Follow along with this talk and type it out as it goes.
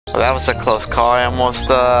Well, that was a close call. I almost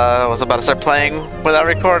was about to start playing without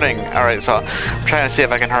recording. Alright, so I'm trying to see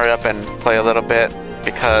if I can hurry up and play a little bit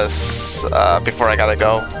because before I gotta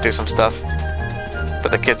go do some stuff.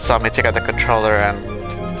 But the kids saw me take out the controller and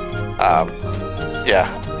yeah,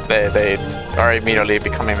 they are immediately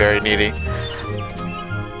becoming very needy.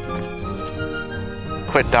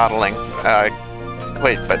 Quit dawdling.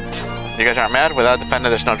 Wait, but you guys aren't mad? Without defender,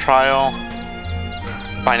 there's no trial.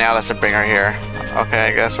 Find Alice and bring her here. Okay,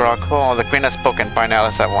 I guess we're all cool. The queen has spoken. Find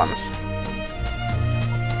Alice at once.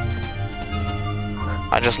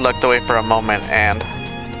 I just looked away for a moment and...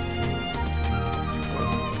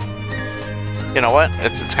 You know what?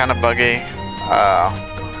 It's kind of buggy.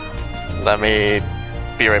 Let me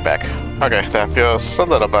be right back. Okay, that feels a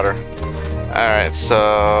little better. Alright,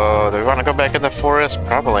 so... Do we want to go back in the forest?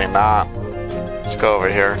 Probably not. Let's go over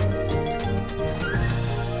here.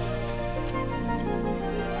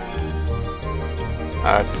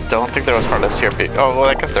 I don't think there was Heartless here. Oh, well,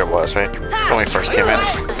 I guess there was, right? When we first came in.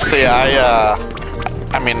 So yeah,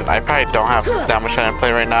 I mean, I probably don't have that much time to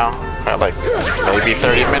play right now. Probably like maybe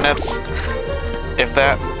 30 minutes, if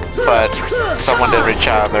that. But someone did reach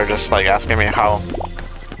out and they're just like asking me how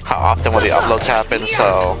often will the uploads happen.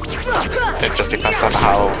 So it just depends on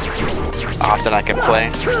how often I can play.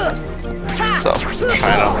 So I'm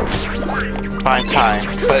trying to find time.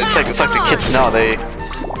 But it's like the kids know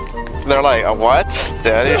they're like, what?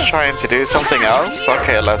 Daddy's trying to do something else?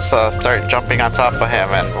 Okay, let's start jumping on top of him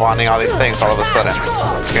and wanting all these things all of a sudden.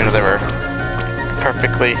 You know, they were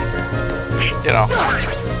perfectly, you know,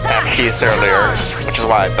 at peace earlier, which is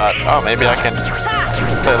why I thought, oh, maybe I can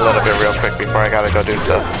play a little bit real quick before I gotta go do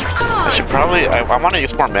stuff. I should probably, I want to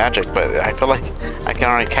use more magic, but I feel like I can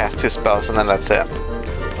only cast 2 spells and then that's it.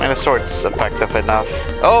 I mean, the sword's effective enough.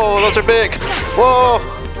 Oh, those are big! Whoa!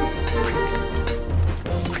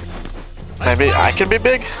 Maybe I can be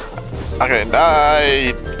big? Okay,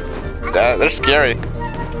 they're scary.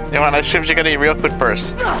 You want ice creams? You gotta eat real quick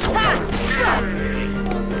first.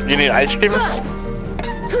 You need ice creams?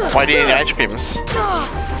 Why do you need ice creams?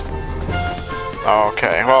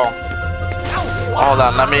 Okay, well, hold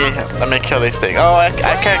on. Let me kill these things. Oh, I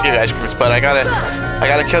can't give you ice creams, but I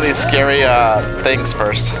gotta kill these scary things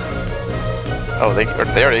first. Oh, they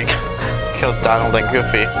already killed Donald and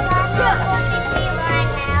Goofy.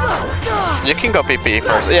 You can go PP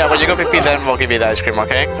first. Yeah, when you go PP, then we'll give you the ice cream,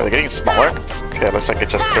 okay? They're getting smaller. Okay, looks like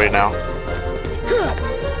it's just 3 now.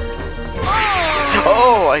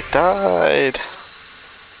 Oh, I died.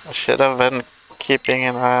 I should have been keeping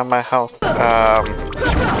an eye on my health.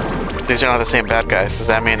 These are not the same bad guys. Does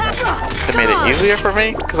that mean they made it easier for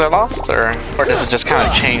me because I lost? Or does it just kind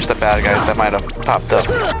of change the bad guys that might have popped up?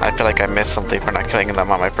 I feel like I missed something for not killing them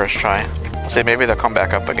on my first try. See, maybe they'll come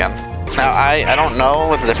back up again. Now, I don't know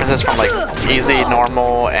what the difference is from like easy,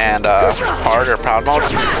 normal, and hard or proud mode.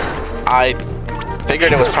 I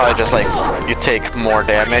figured it was probably just like you take more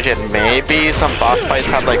damage and maybe some boss fights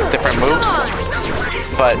have like different moves.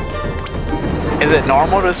 But is it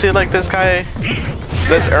normal to see like this guy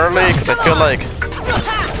this early? Because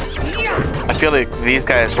I feel like these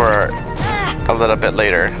guys were a little bit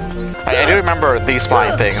later. I do remember these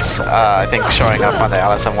flying things. I think showing up on the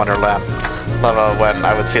Alice in Wonderland level when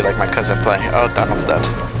I would see like my cousin play. Oh, Donald's dead.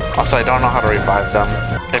 Also, I don't know how to revive them.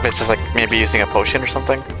 If it's just like maybe using a potion or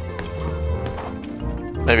something.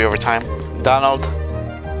 Maybe over time. Donald.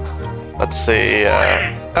 Let's see.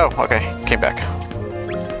 Oh, okay. Came back.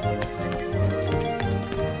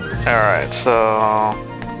 Alright, so...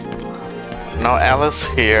 No Alice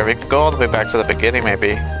here. We can go all the way back to the beginning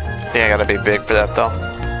maybe. I think I gotta be big for that though.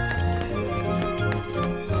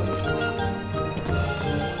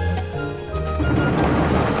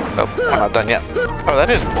 Oh, I'm not done yet. Oh, that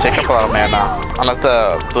didn't take up a lot of mana. Unless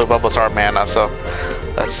the blue bubbles are mana, so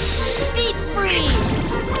that's...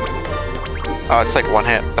 Oh, it's like 1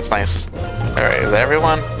 hit. That's nice. Alright, is that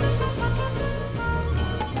everyone?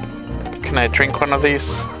 Can I drink one of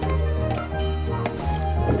these?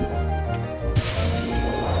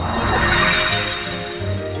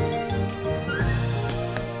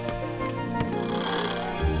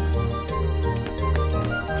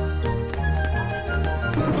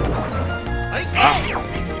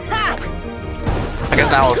 I guess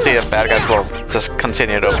now we'll see if bad guys will just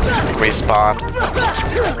continue to respawn.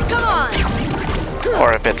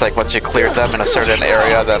 Or if it's like once you cleared them in a certain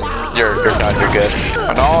area, then you're done, you're good.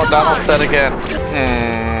 Oh no, Donald's dead again.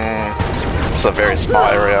 It's a very small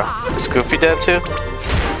area. Is Goofy dead too?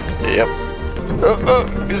 Yep. Oh,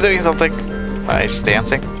 he's doing something. He's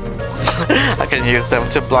dancing. I can use them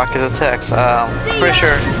to block his attacks. I'm pretty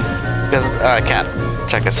sure. I can't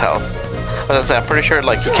check his health. But as I said, I'm pretty sure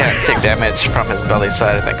like he can't take damage from his belly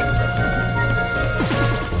side, I think.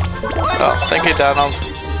 Oh, thank you, Donald.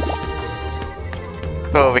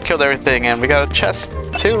 Oh, we killed everything and we got a chest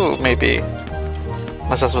too, maybe.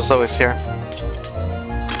 Unless that's what's always here.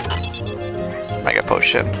 Mega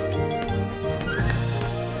potion.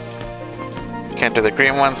 Can't do the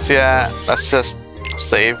green ones yet. Let's just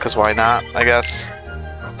save, because why not, I guess.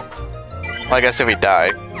 Well, I guess if we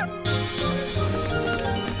die.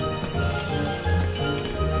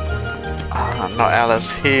 No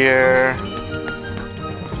Alice here.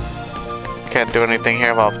 Can't do anything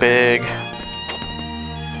here about Big.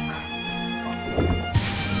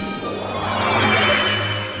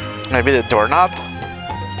 Maybe the doorknob?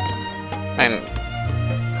 I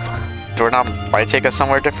mean, doorknob might take us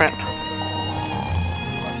somewhere different.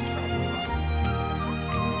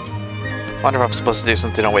 Wonder if I'm supposed to do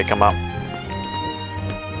something to wake him up.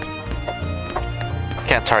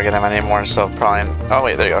 Can't target him anymore, so probably. Oh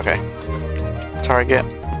wait, there you go. Okay. Target.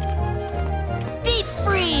 Deep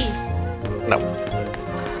freeze. Nope.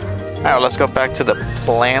 Alright, let's go back to the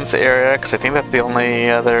plants area, because I think that's the only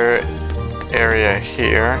other area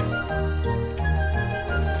here.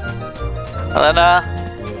 Elena,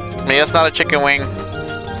 Mia's not a chicken wing.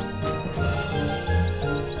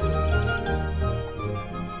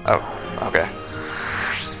 Oh, okay.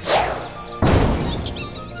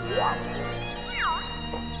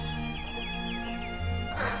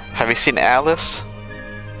 Have you seen Alice?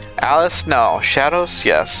 Alice? No. Shadows?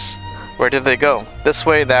 Yes. Where did they go? This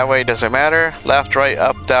way, that way, doesn't matter. Left, right,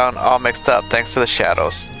 up, down, all mixed up thanks to the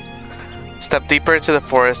shadows. Step deeper into the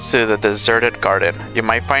forest to the deserted garden. You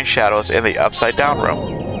might find shadows in the upside down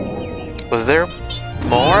room. Was there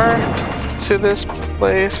more to this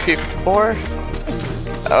place before?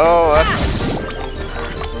 Oh, that's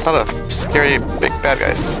a lot of scary big bad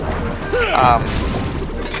guys.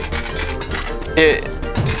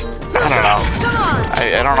 I don't know.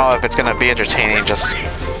 I don't know if it's gonna be entertaining just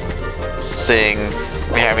seeing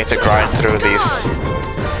me having to grind through these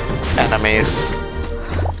enemies.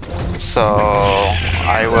 So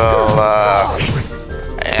I will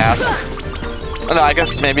ask. No, I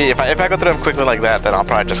guess maybe if I go through them quickly like that, then I'll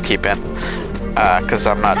probably just keep in. Because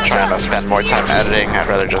I'm not trying to spend more time editing. I'd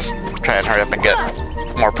rather just try and hurry up and get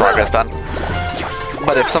more progress done.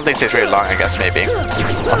 But if something takes really long, I guess maybe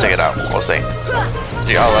I'll take it out. We'll see.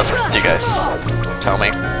 I'll let you guys tell me.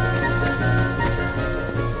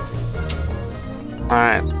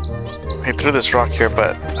 Alright. He threw this rock here,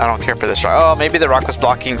 but I don't care for this rock. Oh, maybe the rock was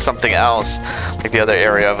blocking something else, like the other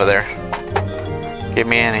area over there. Give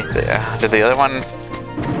me any. Did the other one?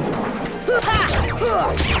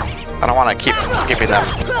 I don't want to keep giving them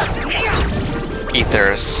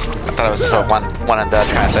ethers. I thought it was just a one and done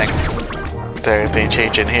kind of thing. There, anything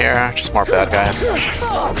change in here? Just more bad guys.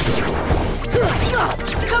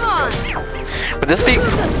 Come on. Would this be?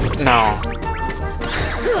 No.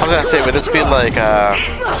 I was gonna say, would this be like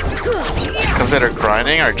considered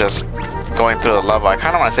grinding or just going through the level? I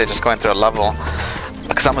kind of want to say just going through a level,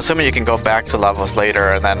 because I'm assuming you can go back to levels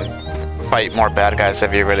later and then fight more bad guys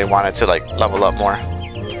if you really wanted to like level up more.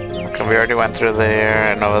 Okay, we already went through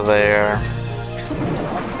there and over there,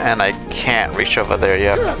 and I can't reach over there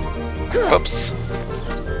yet. Oops.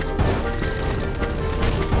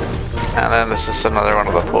 And then this is another one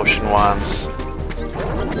of the potion ones.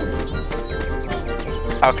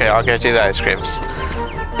 Okay, I'll get you the ice creams.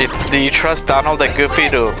 Do you trust Donald and Goofy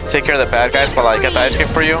to take care of the bad guys while I get the ice cream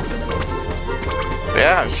for you?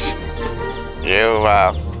 Yes. You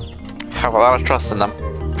have a lot of trust in them.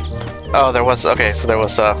 Oh, there was, okay, so there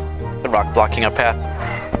was the rock blocking a path.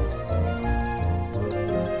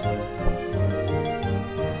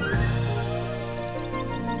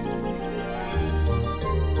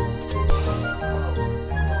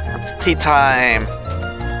 It's tea time.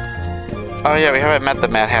 Oh yeah, we haven't met the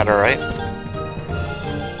Mad Hatter, right?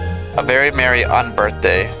 A very merry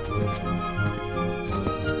unbirthday.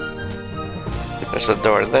 There's a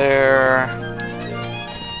door there.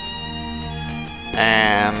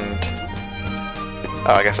 And...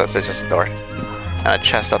 oh, I guess that's just a door. And a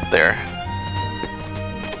chest up there.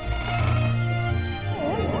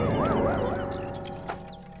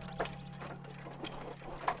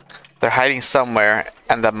 They're hiding somewhere,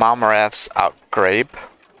 and the Momoraths outgrabe.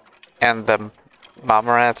 And the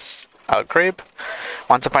Momoraths outgrabe.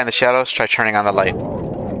 Want to find the shadows? Try turning on the light.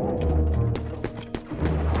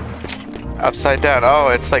 Upside down. Oh,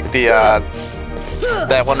 it's like the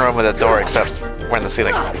that one room with a door, except we're in the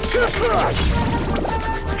ceiling. Come on.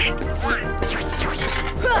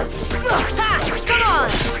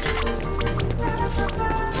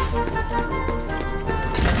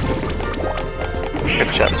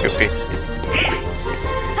 Good job, Goofy.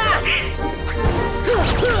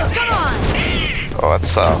 Oh,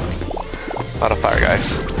 it's a lot of fire,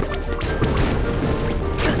 guys.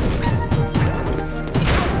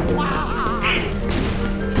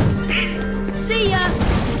 See ya.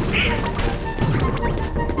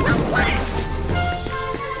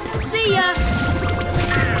 See ya.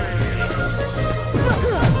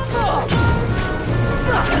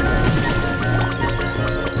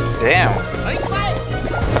 Damn.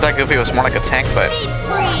 I thought Goofy was more like a tank, but he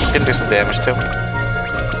can do some damage too.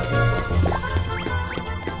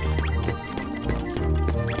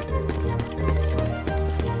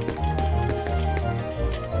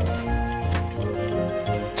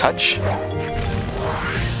 Touch.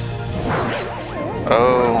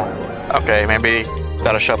 Oh, okay, maybe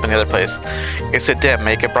that'll show up in the other place. Is it dim?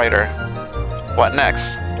 Make it brighter. What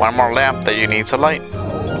next? One more lamp that you need to light.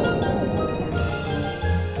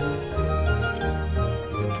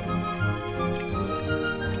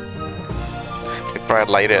 Before I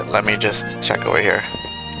light it, let me just check over here.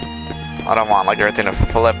 I don't want like everything to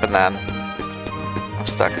flip and then I'm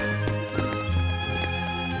stuck.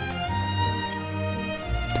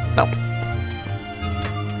 Nope.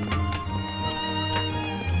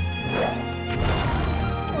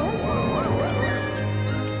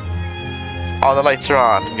 All the lights are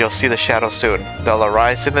on. You'll see the shadows soon. They'll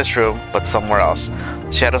arise in this room, but somewhere else.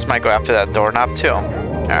 The shadows might go after that doorknob too.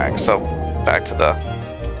 Alright, so back to the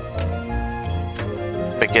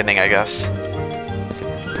beginning, I guess.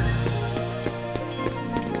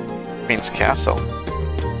 Means castle.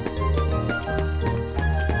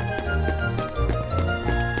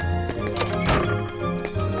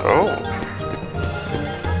 Oh.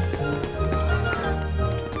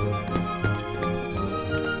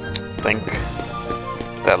 Think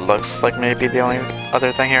that looks like maybe the only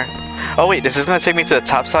other thing here. Oh wait, this is gonna take me to the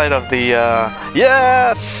top side of the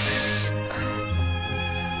yes!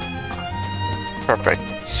 Perfect.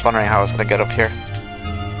 Just wondering how I was gonna get up here.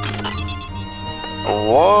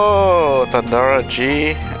 Whoa, Thundara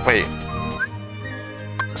G. Wait.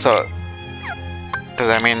 So does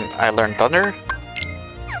that mean I learned thunder?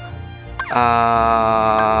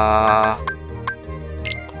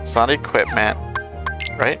 It's not equipment,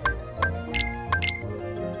 right?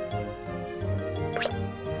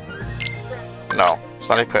 No, it's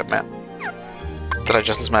not equipment. Did I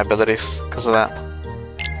just lose my abilities because of that?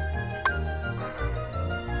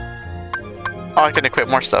 Oh, I can equip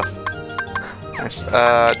more stuff. Nice.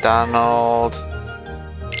 Donald.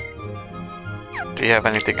 Do you have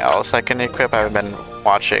anything else I can equip? I haven't been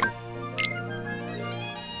watching.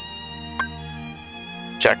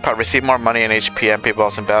 Jackpot. Receive more money and HP MP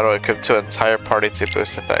balls in battle. Equip to an entire party to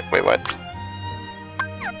boost effect. Wait, what?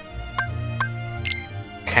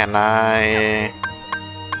 Can I...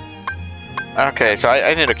 Okay, so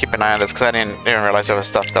I need to keep an eye on this because I didn't realize there was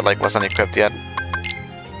stuff that like wasn't equipped yet.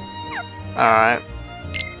 Alright.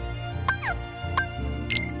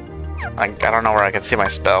 I don't know where I can see my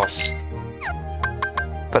spells.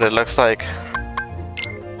 But it looks like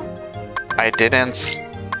I didn't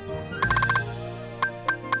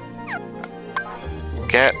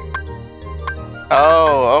get...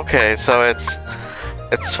 Oh, okay, so it's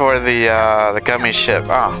for the gummy ship.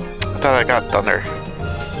 Oh, I thought I got thunder.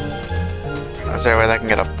 Is there a way that I can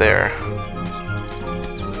get up there?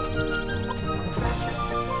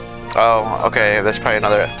 Oh, okay, there's probably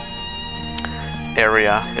another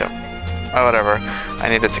area. Yep. Oh, whatever. I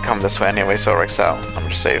needed to come this way anyway, so it works out. I'm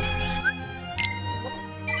just save.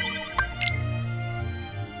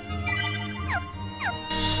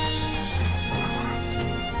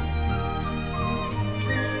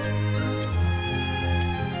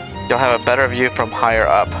 You'll have a better view from higher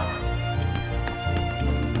up.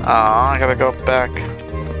 Oh, I gotta go back.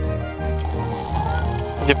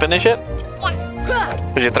 Did you finish it?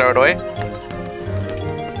 Yeah. Did you throw it away?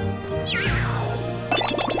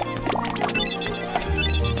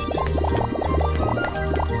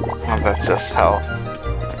 Oh, that's just hell.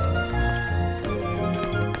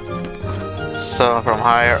 So from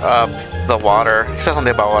higher up, the water. He said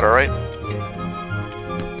something about water, right?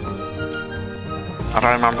 I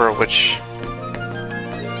don't remember which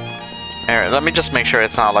area. Let me just make sure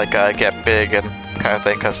it's not like a get big and kind of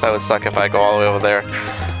thing, because that would suck if I go all the way over there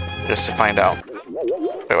just to find out.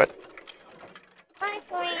 Wait, what?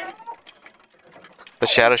 The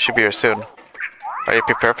shadow should be here soon. Are you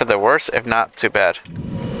prepared for the worst? If not, too bad.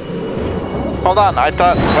 Hold on, I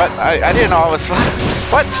thought, what? I didn't know I was,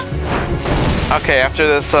 what? Okay, after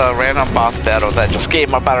this random boss battle that just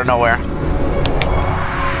came up out of nowhere.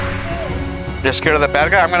 You're scared of the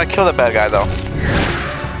bad guy? I'm gonna kill the bad guy though.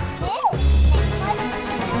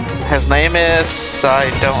 His name is...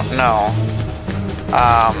 I don't know.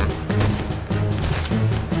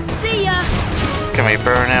 See ya! Can we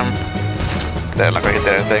burn him? Didn't look like he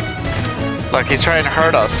did anything. Look, he's trying to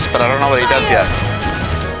hurt us, but I don't know what he does yet.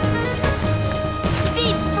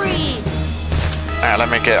 Deep freeze. Alright, let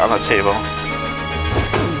me get on the table.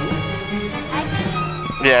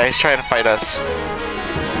 Yeah, he's trying to fight us.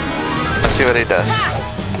 Let's see what he does.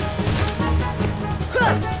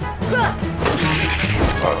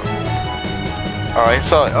 Oh, he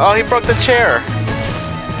saw. Oh, he broke the chair.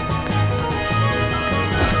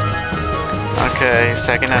 Okay, he's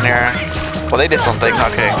taking in here. Well, they did something.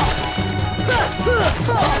 Okay.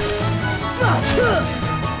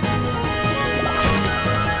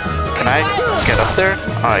 Can I get up there?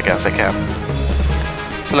 Oh, I guess I can.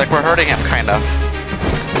 So, like, we're hurting him, kind of.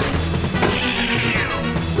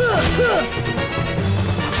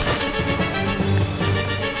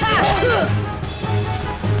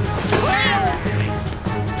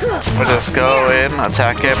 We'll just go in,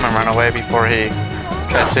 attack him, and run away before he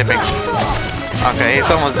tries to me. Okay, he's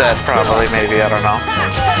almost dead, probably, maybe, I don't know.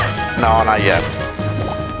 No, not yet.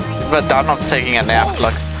 But Donald's taking a nap,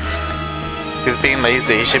 look. He's being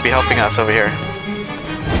lazy, he should be helping us over here.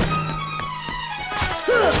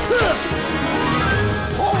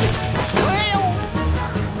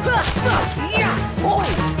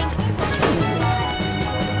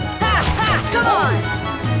 Come on.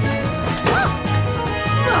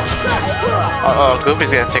 Uh-oh,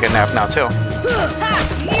 Goofy's gonna take a nap now, too.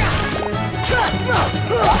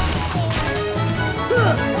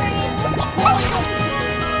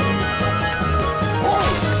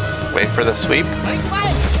 Wait for the sweep.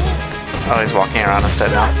 Oh, he's walking around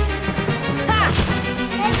instead now.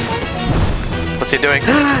 What's he doing?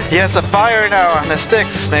 He has a fire now on the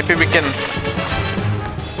sticks. Maybe we can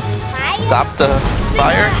stop the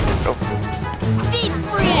fire? Oh. Deep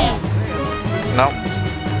freeze. No.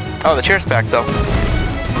 Oh, the chair's back though.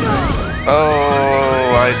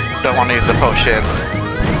 Oh, I don't want to use a potion,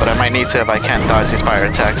 but I might need to if I can't dodge these fire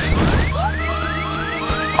attacks.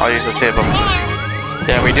 I'll use the table.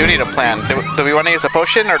 Yeah, we do need a plan. Do we want to use a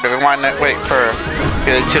potion, or do we want to wait for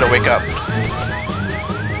the other two to wake up?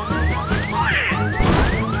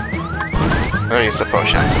 I'll use the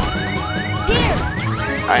potion. Here.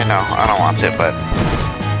 I know, I don't want to, but...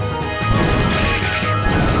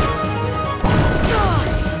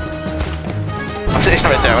 I'm sitting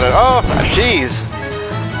right there with it. Oh, jeez!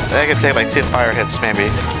 I could take like 2 fire hits, maybe.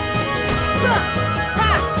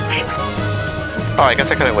 Oh, I guess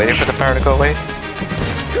I could have waited for the fire to go away.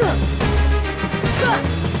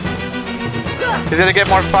 He's gonna get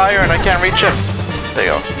more fire and I can't reach him. There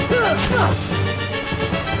you go.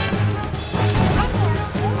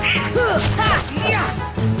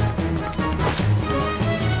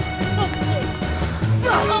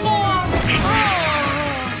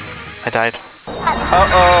 I died.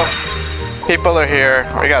 Uh-oh! People are here.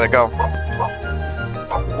 We gotta go.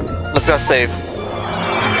 Let's go save.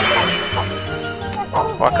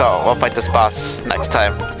 We'll fight this boss next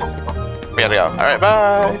time. We gotta go. Alright,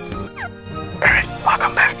 bye! Alright,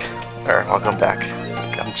 welcome back. Welcome back.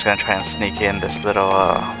 I'm just gonna try and sneak in this little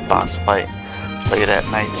boss fight late at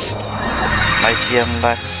night. Mikey and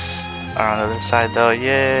Lex are on the other side though,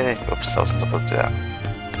 yay! Oops, I wasn't supposed to do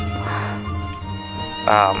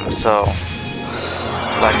that. So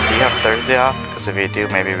Lex, do you have Thursday off? Because if you do,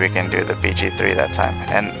 maybe we can do the BG3 that time.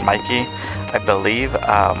 And Mikey, I believe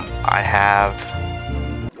I have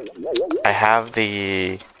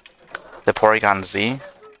the Porygon Z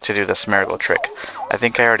to do the Smeargle trick. I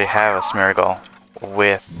think I already have a Smeargle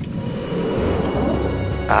with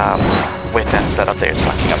that setup that you're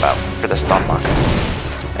talking about for the Stunlock.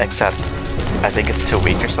 Except I think it's too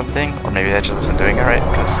weak or something, or maybe I just wasn't doing it right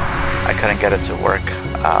because I couldn't get it to work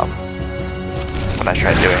when I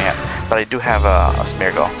tried doing it. But I do have a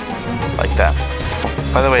Smeargle like that.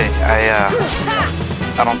 By the way, I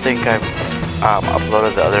don't think I've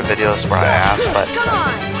uploaded the other videos where I asked, but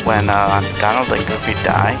when Donald and Goofy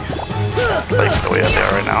die, like the way that they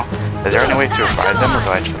are right now, is there any way to revive them, or do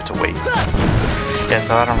I just have to wait? Yeah,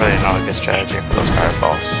 so I don't really know a good strategy for those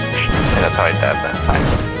fireballs. Yeah, that's how I died last time.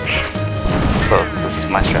 So this is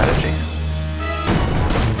my strategy.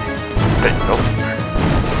 There you go.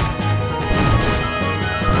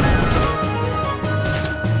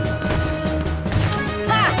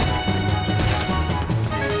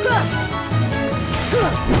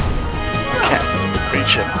 Can't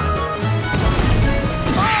reach him.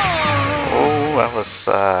 Oh, I was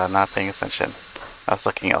not paying attention. I was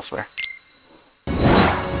looking elsewhere.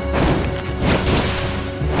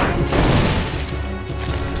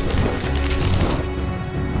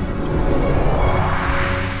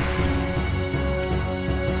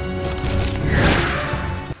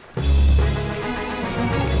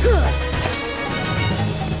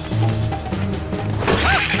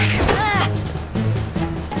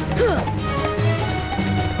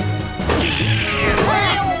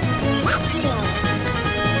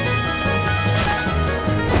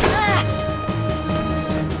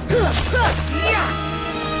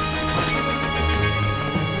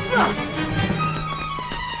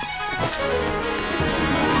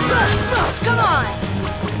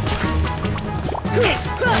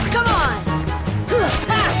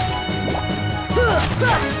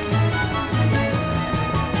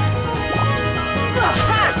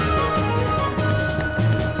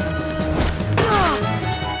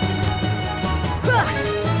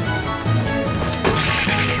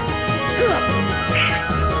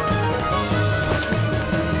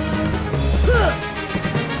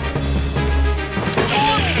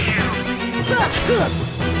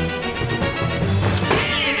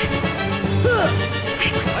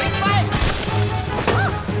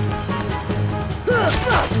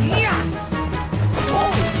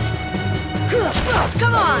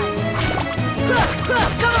 Come on!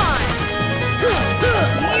 Come on!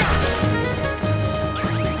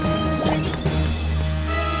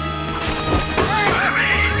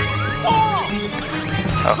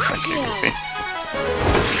 Oh, thank you, Goofy. I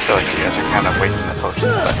feel like you guys are kind of wasting the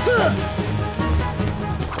potions, but...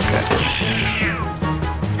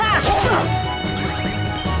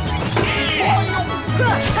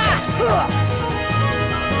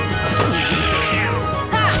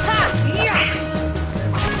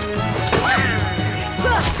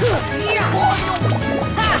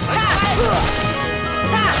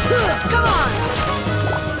 Come on!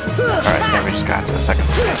 Alright, now we just got to the second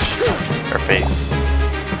stage. Or phase.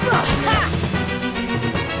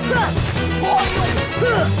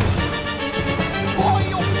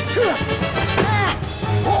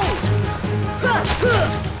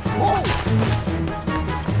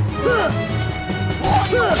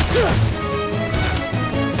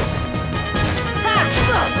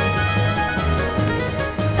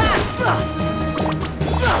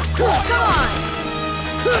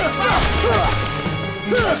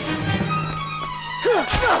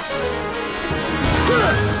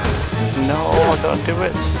 No, don't do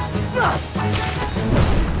it.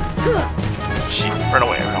 Sheep, run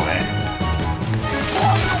away, run away.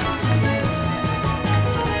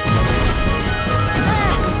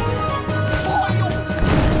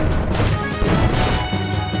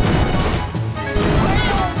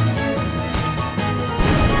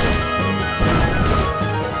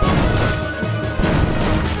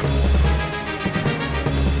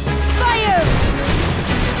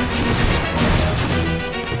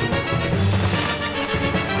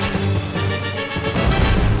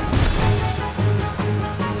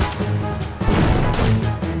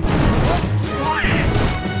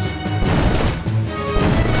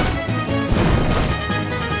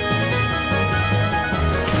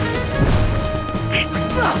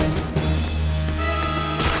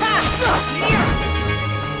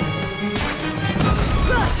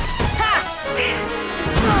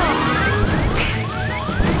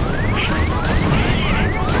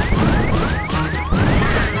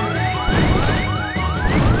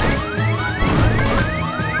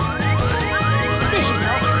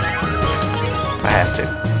 I have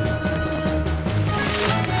to.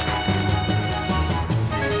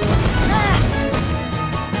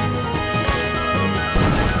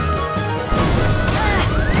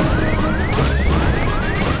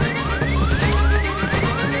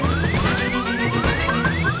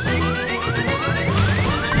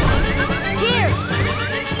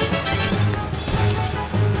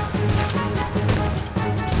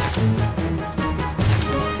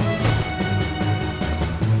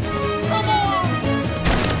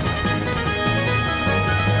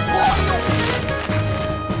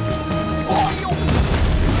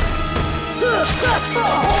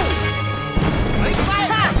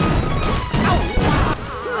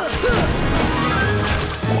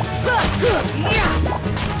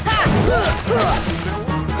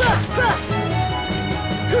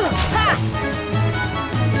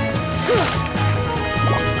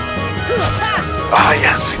 Oh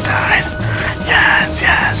yes, he died. Yes,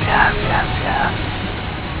 yes, yes, yes, yes.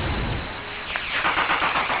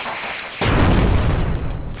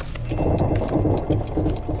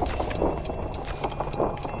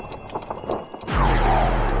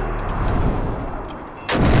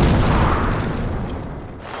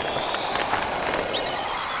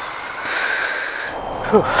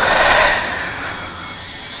 Whew.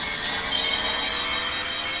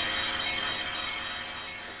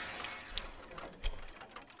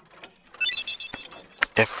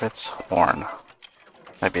 Ifrit's horn.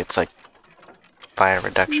 Maybe it's like fire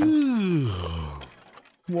reduction.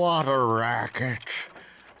 What a racket.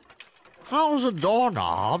 How's a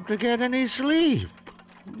doorknob to get any sleep?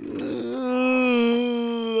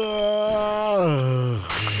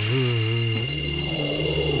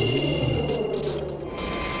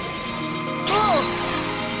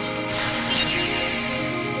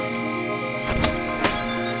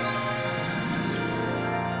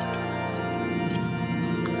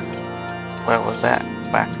 What was that?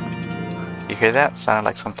 Back. You hear that? Sounded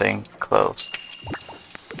like something closed.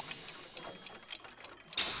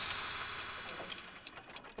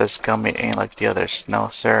 This gummy ain't like the others. No,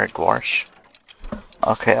 sir, Gwarsh.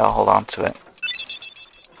 Okay, I'll hold on to it.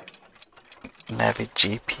 Navi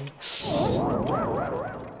G-piece.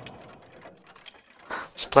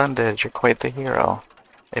 Splendid, you're quite the hero.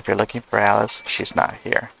 If you're looking for Alice, she's not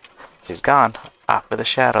here. She's gone, off with the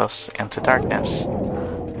shadows, into darkness.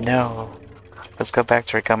 No. Let's go back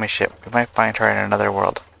to our gummy ship. We might find her in another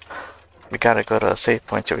world. We gotta go to a safe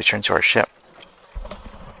point to return to our ship.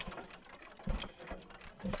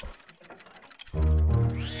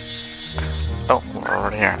 Oh, we're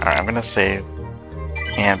already here. Alright, I'm gonna save.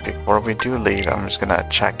 And before we do leave, I'm just gonna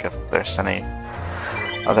check if there's any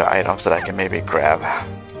other items that I can maybe grab.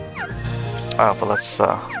 Oh, but let's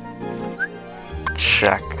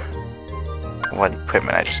check what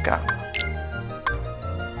equipment I just got.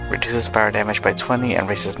 Reduces fire damage by 20 and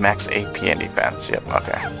raises max AP and defense. Yep,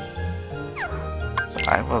 okay. So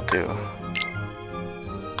I will do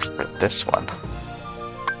for this one.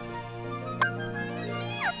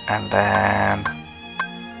 And then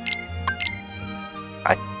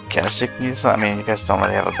I guess you can use, I mean, you guys don't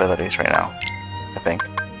really have abilities right now, I think.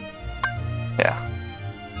 Yeah.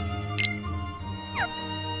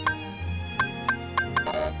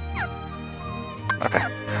 Okay.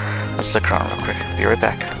 Let's look around real quick. Be right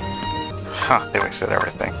back. Huh, they wasted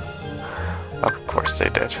everything. Of course they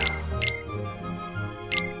did.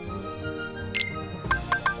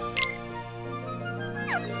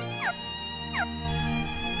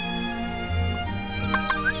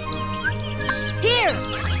 Here!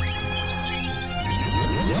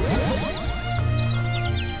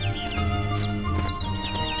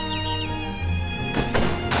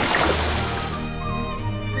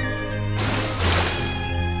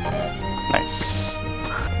 Nice.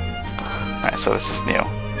 Alright, so this is new.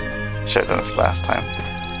 Should have done this last time.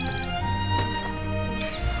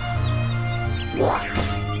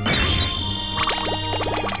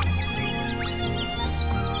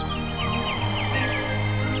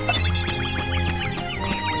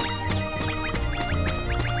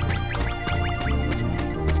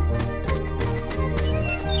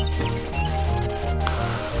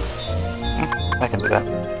 I can do that.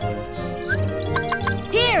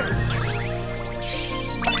 Here!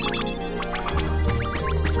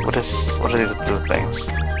 What are these blue things?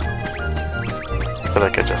 I feel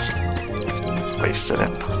like I just wasted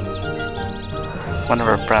it. One of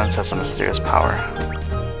our friends has a mysterious power.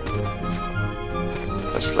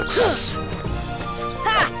 This looks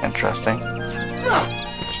interesting.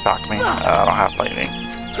 Shock me. I don't have lightning.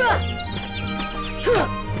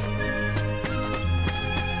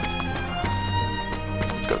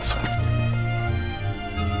 Let's go this way.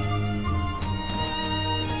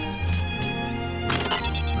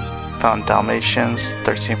 Found Dalmatians,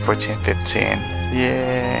 13, 14, 15.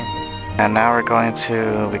 Yay! And now we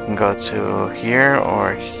can go to here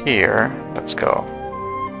or here. Let's go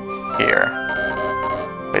here.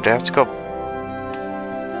 Wait, do I have to go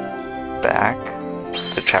back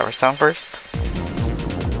to Traverse Town first?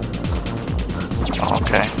 Oh,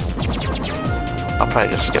 okay. I'll probably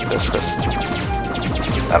just skip this because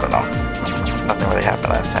I don't know. Nothing really happened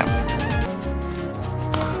last time.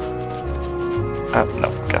 No,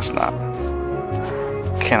 guess not.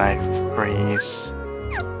 Can I freeze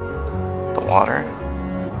the water?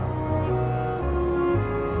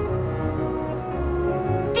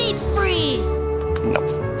 Deep freeze! Nope.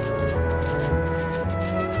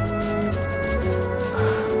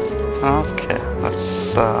 Okay,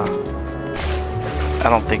 let's I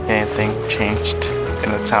don't think anything changed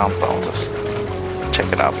in the town, but I'll just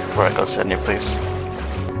check it out before I go to a new place.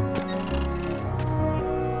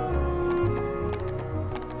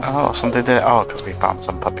 Oh, something did. Oh, because we found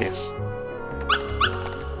some puppies.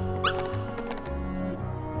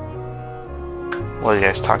 Will you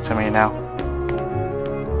guys talk to me now?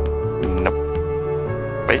 Nope.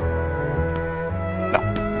 Wait. No.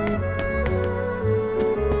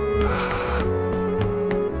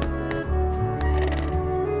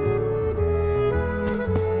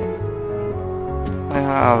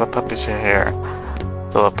 The puppies are here,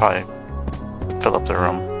 so they'll probably fill up the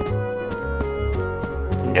room.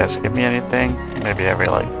 You guys give me anything? Maybe every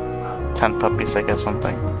like 10 puppies I get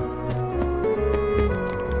something.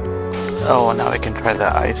 Oh, now we can try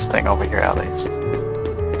the ice thing over here at least.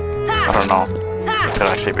 I don't know if it'll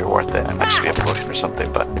actually be worth it. It might just be a potion or something,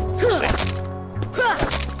 but we'll see.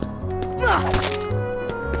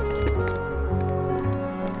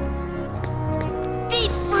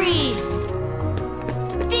 Deep freeze!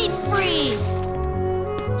 Deep freeze!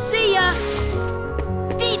 See ya!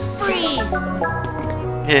 Deep freeze!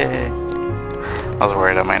 Yay! I was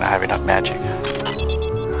worried I might not have enough magic.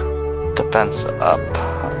 Defense up.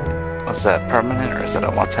 Is that permanent or is that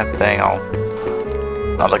a one-time thing? I'll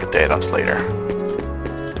look at the items later.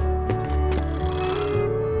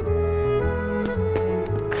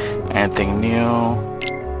 Anything new?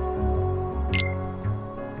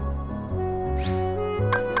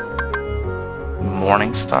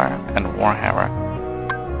 Morningstar and Warhammer.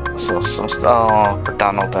 So some stuff for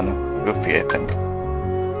Donald and Goofy, I think.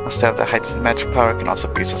 Must have the heightened magic power, can also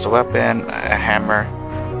be used as a weapon. A hammer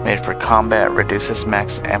made for combat reduces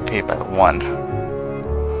max MP by 1.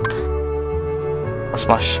 A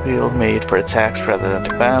small shield made for attacks rather than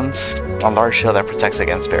defense. A large shield that protects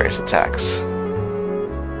against various attacks.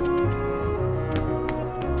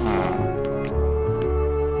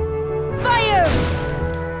 Fire!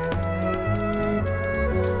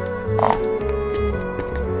 Oh.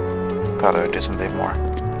 Thought I would do something more.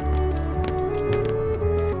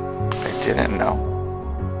 I didn't know.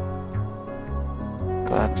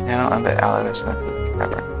 The channel and the allies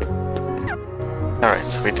forever. Alright,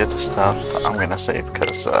 so we did the stuff. I'm gonna save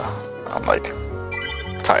because I'm like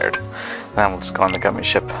tired. And then we'll just go on the gummy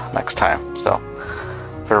ship next time. So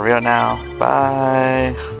for real now,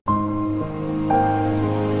 bye.